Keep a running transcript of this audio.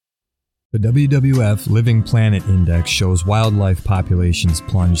The WWF Living Planet Index shows wildlife populations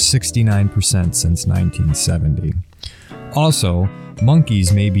plunged 69% since 1970. Also,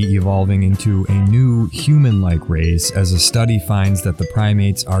 monkeys may be evolving into a new human-like race as a study finds that the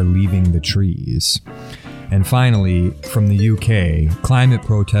primates are leaving the trees. And finally, from the UK, climate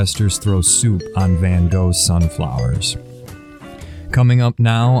protesters throw soup on Van Gogh's sunflowers. Coming up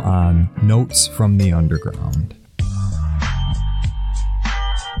now on Notes from the Underground.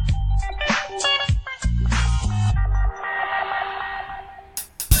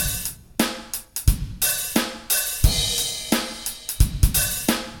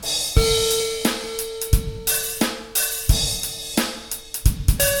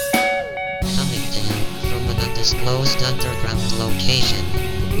 Undisclosed underground location.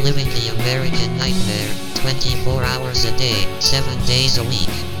 Living the American nightmare, 24 hours a day, 7 days a week.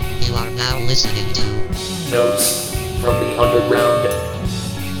 You are now listening to Notes from the Underground.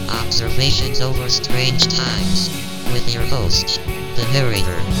 Observations over strange times. With your host, the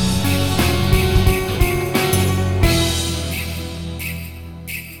narrator.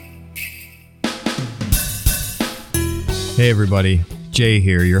 Hey everybody. Jay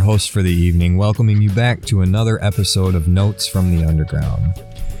here, your host for the evening, welcoming you back to another episode of Notes from the Underground.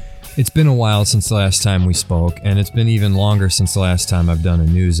 It's been a while since the last time we spoke, and it's been even longer since the last time I've done a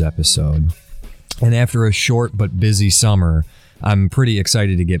news episode. And after a short but busy summer, I'm pretty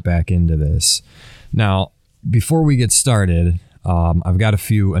excited to get back into this. Now, before we get started, I've got a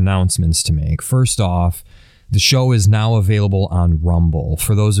few announcements to make. First off, the show is now available on Rumble.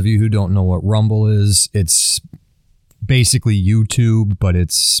 For those of you who don't know what Rumble is, it's basically YouTube, but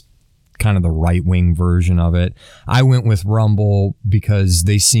it's kind of the right-wing version of it. I went with Rumble because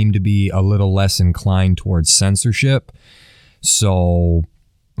they seem to be a little less inclined towards censorship. So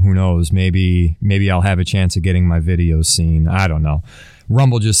who knows, maybe I'll have a chance of getting my videos seen. I don't know.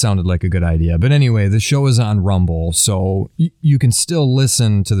 Rumble just sounded like a good idea. But anyway, the show is on Rumble, so you can still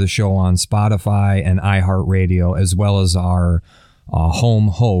listen to the show on Spotify and iHeartRadio, as well as our home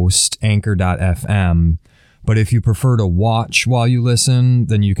host, Anchor.fm. But if you prefer to watch while you listen,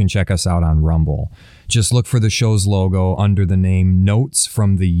 then you can check us out on Rumble. Just look for the show's logo under the name Notes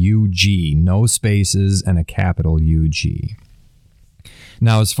from the UG, no spaces and a capital UG.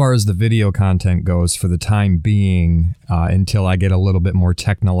 Now, as far as the video content goes, for the time being, until I get a little bit more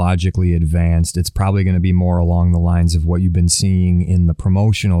technologically advanced, it's probably going to be more along the lines of what you've been seeing in the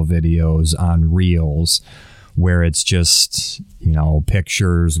promotional videos on Reels, where it's just,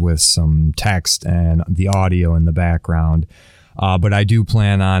 pictures with some text and the audio in the background. But I do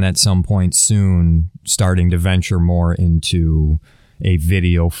plan on at some point soon starting to venture more into a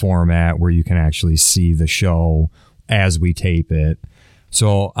video format where you can actually see the show as we tape it.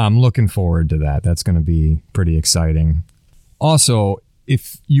 So I'm looking forward to that. That's going to be pretty exciting. Also,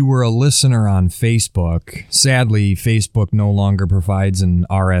 if you were a listener on Facebook, sadly, Facebook no longer provides an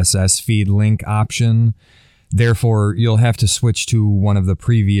RSS feed link option. Therefore, you'll have to switch to one of the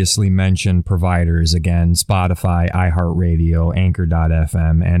previously mentioned providers, again, Spotify, iHeartRadio,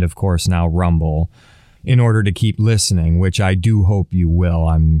 Anchor.fm, and of course now Rumble, in order to keep listening, which I do hope you will.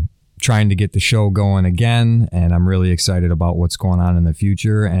 I'm trying to get the show going again, and I'm really excited about what's going on in the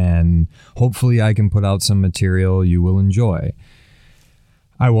future, and hopefully I can put out some material you will enjoy.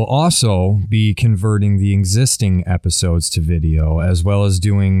 I will also be converting the existing episodes to video, as well as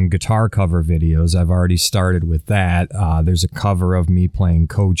doing guitar cover videos. I've already started with that. There's a cover of me playing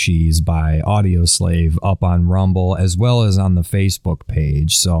Cochise by Audioslave up on Rumble, as well as on the Facebook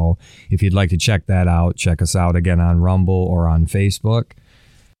page. So if you'd like to check that out, check us out again on Rumble or on Facebook.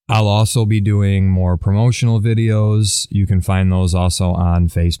 I'll also be doing more promotional videos. You can find those also on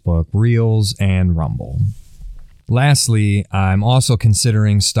Facebook, Reels, and Rumble. Lastly, I'm also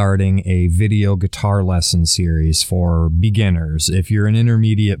considering starting a video guitar lesson series for beginners. If you're an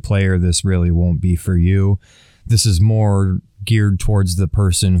intermediate player, this really won't be for you. This is more geared towards the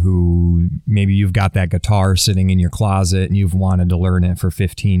person who maybe you've got that guitar sitting in your closet and you've wanted to learn it for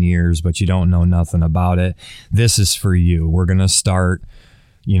 15 years, but you don't know nothing about it. This is for you. We're going to start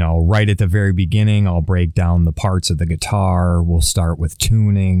right at the very beginning. I'll break down the parts of the guitar. We'll start with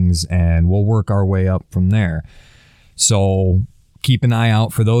tunings and we'll work our way up from there. So keep an eye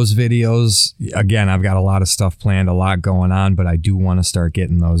out for those videos. Again, I've got a lot of stuff planned, a lot going on, but I do want to start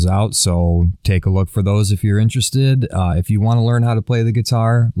getting those out. So take a look for those if you're interested. If you want to learn how to play the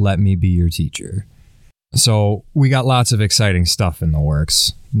guitar, let me be your teacher. So we got lots of exciting stuff in the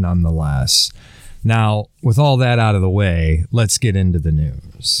works, nonetheless. Now, with all that out of the way, let's get into the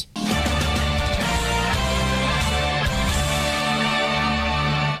news.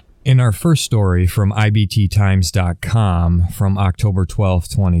 In our first story from ibttimes.com from October 12th,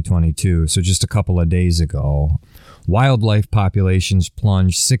 2022, so just a couple of days ago, wildlife populations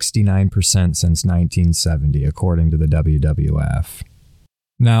plunged 69% since 1970, according to the WWF.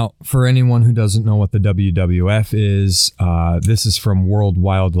 Now, for anyone who doesn't know what the WWF is, this is from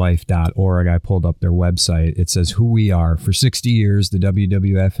worldwildlife.org. I pulled up their website. It says, who we are. For 60 years, the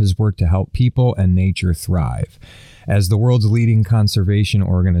WWF has worked to help people and nature thrive. As the world's leading conservation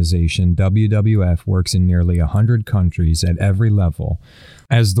organization, WWF works in nearly 100 countries at every level.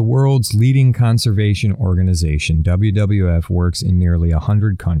 As the world's leading conservation organization, WWF works in nearly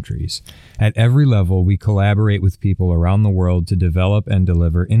 100 countries. At every level, we collaborate with people around the world to develop and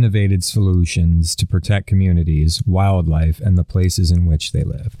deliver innovative solutions to protect communities, wildlife, and the places in which they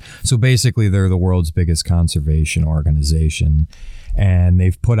live. So basically, they're the world's biggest conservation organization. And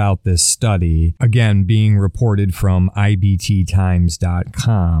they've put out this study, again, being reported from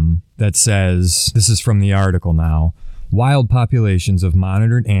ibttimes.com, that says, this is from the article now, wild populations of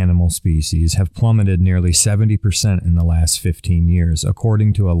monitored animal species have plummeted nearly 70% in the last 15 years,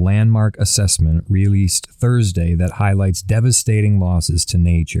 according to a landmark assessment released Thursday that highlights devastating losses to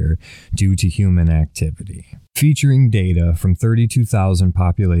nature due to human activity. Featuring data from 32,000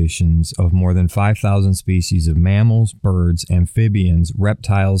 populations of more than 5,000 species of mammals, birds, amphibians,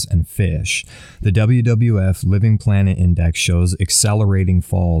 reptiles, and fish, the WWF Living Planet Index shows accelerating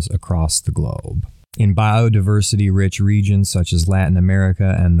falls across the globe. In biodiversity-rich regions such as Latin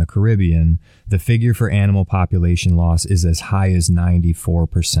America and the Caribbean, the figure for animal population loss is as high as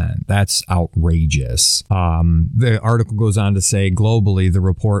 94%. That's outrageous. The article goes on to say, globally, the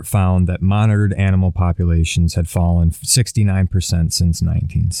report found that monitored animal populations had fallen 69% since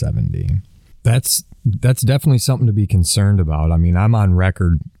 1970. That's definitely something to be concerned about. I mean, I'm on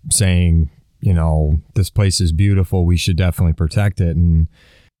record saying, you know, this place is beautiful. We should definitely protect it. And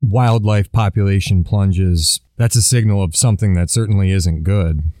wildlife population plunges, that's a signal of something that certainly isn't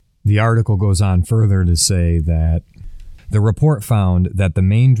good. The article goes on further to say that the report found that the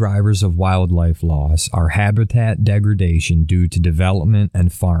main drivers of wildlife loss are habitat degradation due to development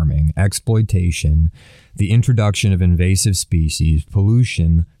and farming, exploitation, the introduction of invasive species,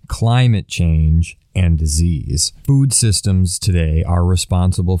 pollution, climate change, and disease. Food systems today are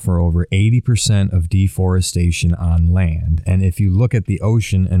responsible for over 80% of deforestation on land, and if you look at the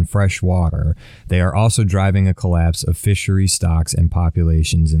ocean and fresh water, they are also driving a collapse of fishery stocks and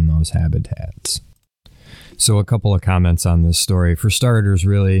populations in those habitats. So a couple of comments on this story. For starters,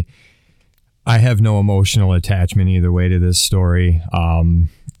 really, I have no emotional attachment either way to this story.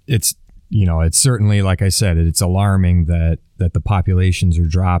 It's certainly, like I said, it's alarming that the populations are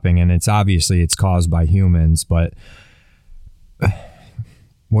dropping, and it's caused by humans, but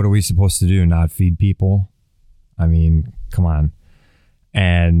what are we supposed to do? Not feed people? I mean, come on.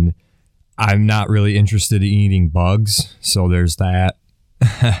 And I'm not really interested in eating bugs, so there's that.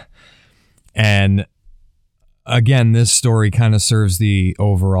 And again, this story kind of serves the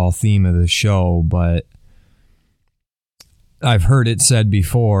overall theme of the show, but I've heard it said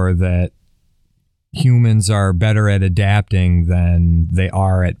before that humans are better at adapting than they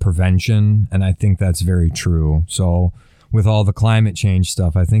are at prevention, and I think that's very true. So with all the climate change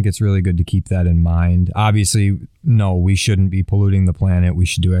stuff, I think it's really good to keep that in mind. Obviously, no, we shouldn't be polluting the planet. We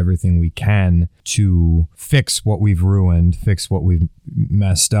should do everything we can to fix what we've ruined, fix what we've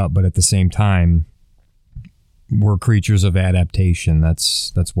messed up, but at the same time, we're creatures of adaptation.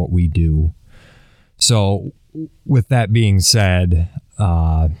 That's what we do. So with that being said,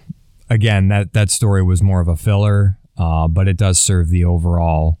 again, that story was more of a filler, but it does serve the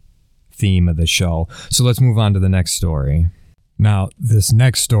overall theme of the show. So let's move on to the next story. Now, this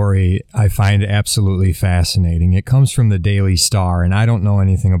next story I find absolutely fascinating. It comes from the Daily Star, and I don't know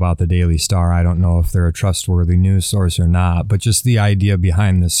anything about the Daily Star. I don't know if they're a trustworthy news source or not, but just the idea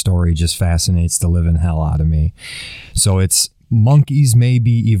behind this story just fascinates the living hell out of me. So it's monkeys may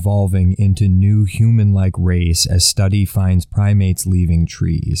be evolving into new human-like race as study finds primates leaving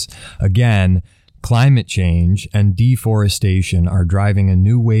trees. Again, climate change and deforestation are driving a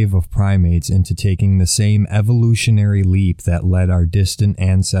new wave of primates into taking the same evolutionary leap that led our distant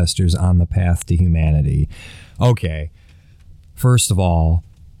ancestors on the path to humanity. Okay, first of all,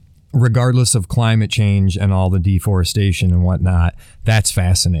 regardless of climate change and all the deforestation and whatnot, that's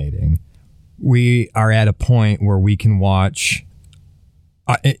fascinating. We are at a point where we can watch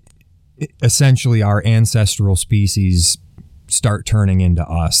essentially our ancestral species start turning into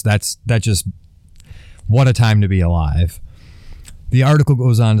us. That just, what a time to be alive. The article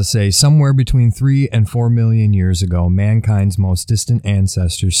goes on to say, somewhere between 3 and 4 million years ago, mankind's most distant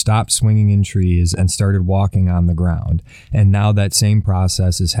ancestors stopped swinging in trees and started walking on the ground. And now that same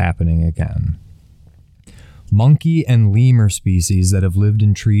process is happening again. Monkey and lemur species that have lived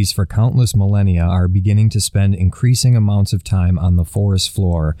in trees for countless millennia are beginning to spend increasing amounts of time on the forest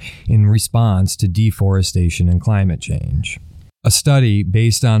floor in response to deforestation and climate change. A study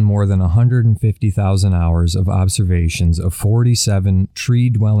based on more than 150,000 hours of observations of 47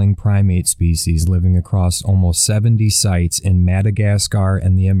 tree-dwelling primate species living across almost 70 sites in Madagascar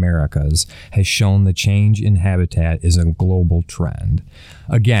and the Americas has shown the change in habitat is a global trend.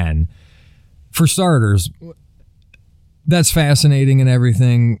 Again, for starters, that's fascinating and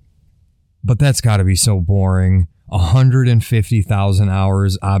everything, but that's got to be so boring. 150,000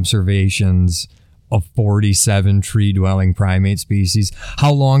 hours observations of 47 tree-dwelling primate species.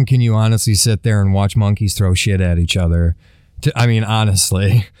 How long can you honestly sit there and watch monkeys throw shit at each other?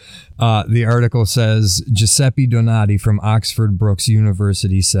 Honestly. The article says, Giuseppe Donati from Oxford Brookes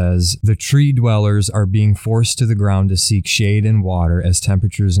University says, the tree dwellers are being forced to the ground to seek shade and water as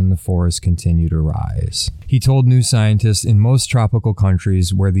temperatures in the forest continue to rise. He told New Scientist, in most tropical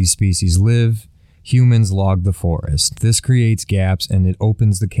countries where these species live, humans log the forest. This creates gaps and it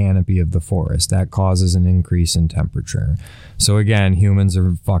opens the canopy of the forest. That causes an increase in temperature. So again, humans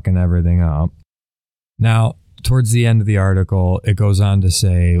are fucking everything up. Now, towards the end of the article, it goes on to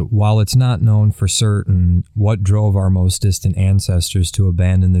say, while it's not known for certain what drove our most distant ancestors to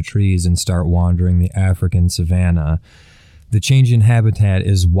abandon the trees and start wandering the African savanna, the change in habitat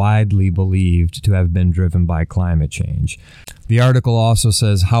is widely believed to have been driven by climate change. The article also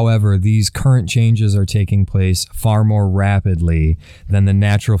says, however, these current changes are taking place far more rapidly than the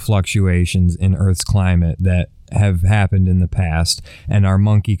natural fluctuations in Earth's climate that have happened in the past, and our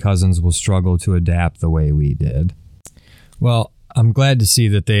monkey cousins will struggle to adapt the way we did. Well, I'm glad to see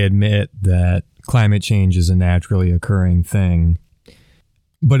that they admit that climate change is a naturally occurring thing.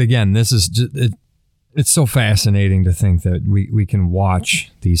 But again, this is just, it's so fascinating to think that we can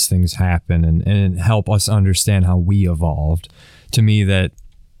watch these things happen and help us understand how we evolved. To me, that,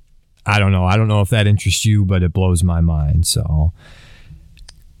 I don't know if that interests you, but it blows my mind. So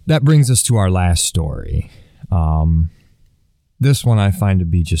that brings us to our last story. This one I find to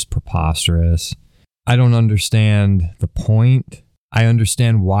be just preposterous. I don't understand the point. I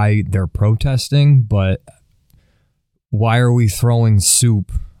understand why they're protesting, but why are we throwing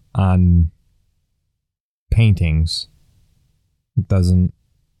soup on paintings? It doesn't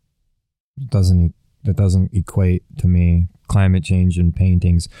equate to me. Climate change and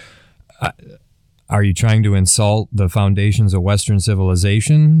paintings. Are you trying to insult the foundations of Western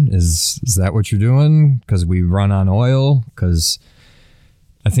civilization? Is that what you're doing? Because we run on oil? Because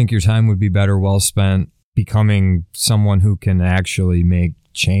I think your time would be better well spent becoming someone who can actually make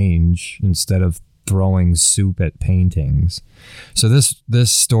change instead of throwing soup at paintings. So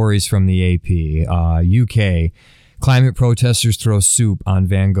this story's from the AP. UK, climate protesters throw soup on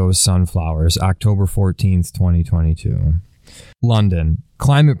Van Gogh's sunflowers, October 14th, 2022. London,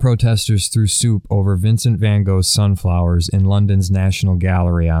 climate protesters threw soup over Vincent van Gogh's sunflowers in London's National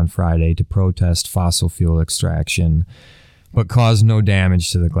Gallery on Friday to protest fossil fuel extraction, but caused no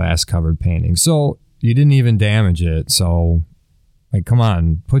damage to the glass-covered painting. So you didn't even damage it, so come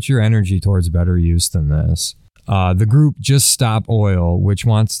on, put your energy towards better use than this. The group Just Stop Oil, which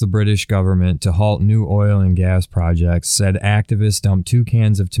wants the British government to halt new oil and gas projects, said activists dumped 2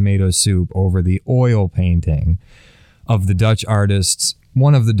 cans of tomato soup over the oil painting of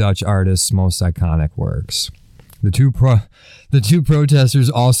one of the Dutch artist's most iconic works. The two protesters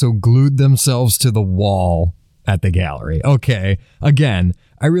also glued themselves to the wall at the gallery. Okay, again,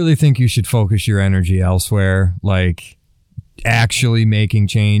 I really think you should focus your energy elsewhere, actually making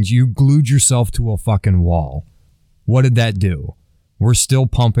change. You glued yourself to a fucking wall. What did that do? We're still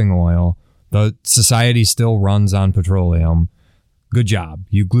pumping oil. The society still runs on petroleum. Good job.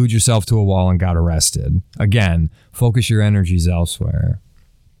 You glued yourself to a wall and got arrested. Again, focus your energies elsewhere.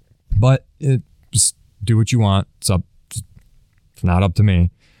 But just do what you want. It's not up to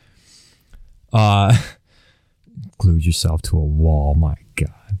me. Glued yourself to a wall. My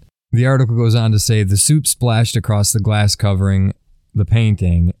God. The article goes on to say the soup splashed across the glass covering the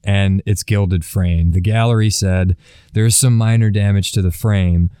painting and its gilded frame. The gallery said there's some minor damage to the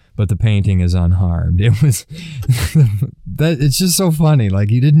frame, but the painting is unharmed. It was it's just so funny.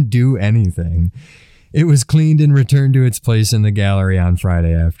 You didn't do anything. It was cleaned and returned to its place in the gallery on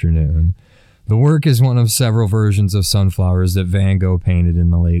Friday afternoon. The work is one of several versions of sunflowers that Van Gogh painted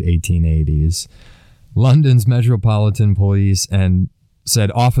in the late 1880s. London's Metropolitan Police and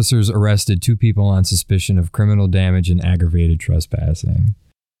said officers arrested 2 people on suspicion of criminal damage and aggravated trespassing.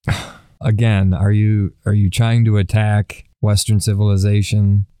 Again, are you trying to attack Western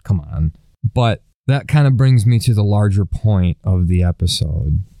civilization? Come on. But that kind of brings me to the larger point of the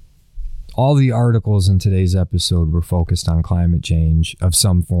episode. All the articles in today's episode were focused on climate change of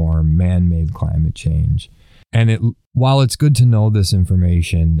some form, man-made climate change. And while it's good to know this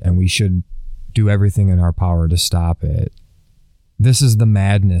information and we should do everything in our power to stop it, this is the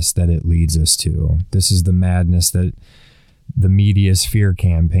madness that it leads us to. This is the madness that the media's fear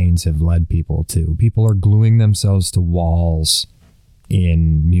campaigns have led people to. People are gluing themselves to walls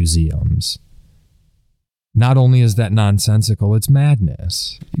in museums. Not only is that nonsensical, it's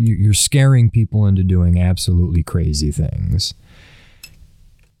madness. You're scaring people into doing absolutely crazy things.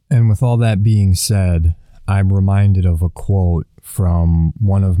 And with all that being said, I'm reminded of a quote from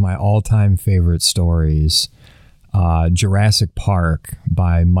one of my all-time favorite stories, Jurassic Park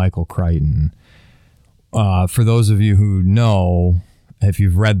by Michael Crichton. For those of you who know, if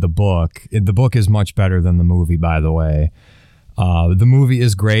you've read the book is much better than the movie, by the way. The movie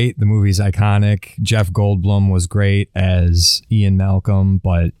is great. The movie's iconic. Jeff Goldblum was great as Ian Malcolm,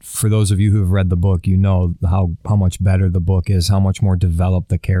 but for those of you who have read the book, you know how much better the book is, how much more developed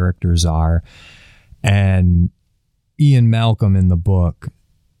the characters are. And Ian Malcolm in the book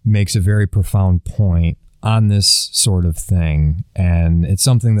makes a very profound point on this sort of thing, and it's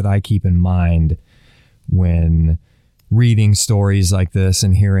something that I keep in mind when reading stories like this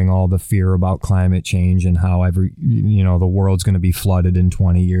and hearing all the fear about climate change and how the world's going to be flooded in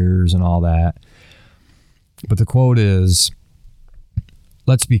 20 years and all that. But the quote is,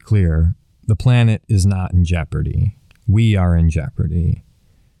 let's be clear, the planet is not in jeopardy. We are in jeopardy.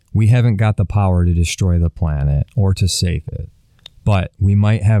 We haven't got the power to destroy the planet or to save it, but we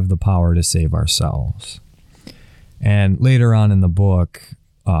might have the power to save ourselves. And later on in the book,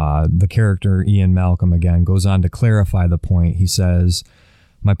 the character Ian Malcolm again goes on to clarify the point. He says,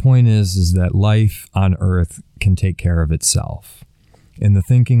 my point is that life on Earth can take care of itself. In the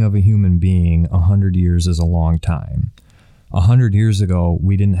thinking of a human being, 100 years is a long time. 100 years ago,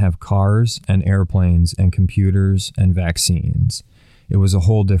 we didn't have cars and airplanes and computers and vaccines. It was a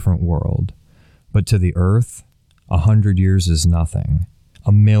whole different world. But to the Earth, 100 years is nothing.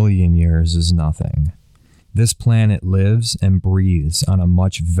 1,000,000 years is nothing. This planet lives and breathes on a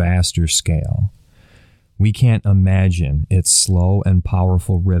much vaster scale. We can't imagine its slow and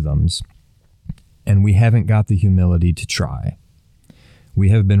powerful rhythms, and we haven't got the humility to try. We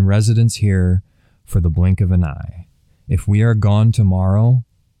have been residents here for the blink of an eye. If we are gone tomorrow,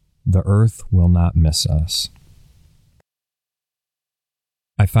 the Earth will not miss us.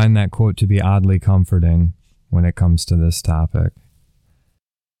 I find that quote to be oddly comforting when it comes to this topic.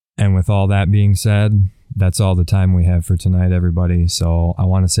 And with all that being said, that's all the time we have for tonight, everybody. So I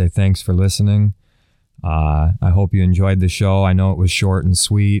want to say thanks for listening. I hope you enjoyed the show. I know it was short and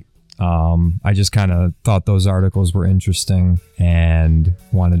sweet. I just kind of thought those articles were interesting and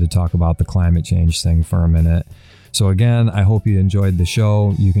wanted to talk about the climate change thing for a minute. So again, I hope you enjoyed the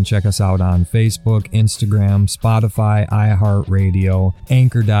show. You can check us out on Facebook, Instagram, Spotify, iHeartRadio,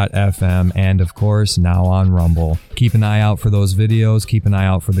 Anchor.fm, and of course, now on Rumble. Keep an eye out for those videos. Keep an eye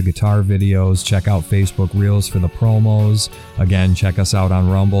out for the guitar videos. Check out Facebook Reels for the promos. Again, check us out on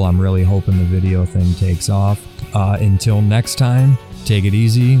Rumble. I'm really hoping the video thing takes off. Until next time, take it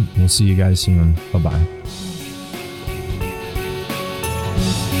easy. We'll see you guys soon. Bye-bye.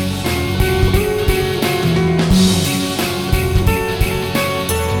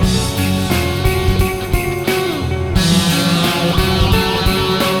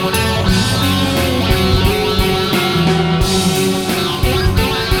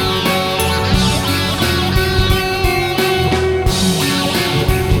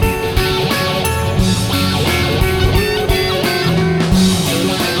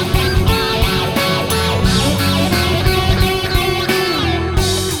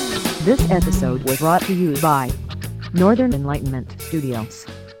 This episode was brought to you by Northern Enlightenment Studios,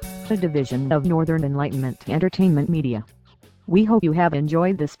 a division of Northern Enlightenment Entertainment Media. We hope you have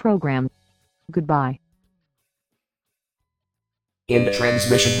enjoyed this program. Goodbye. In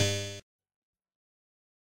transmission.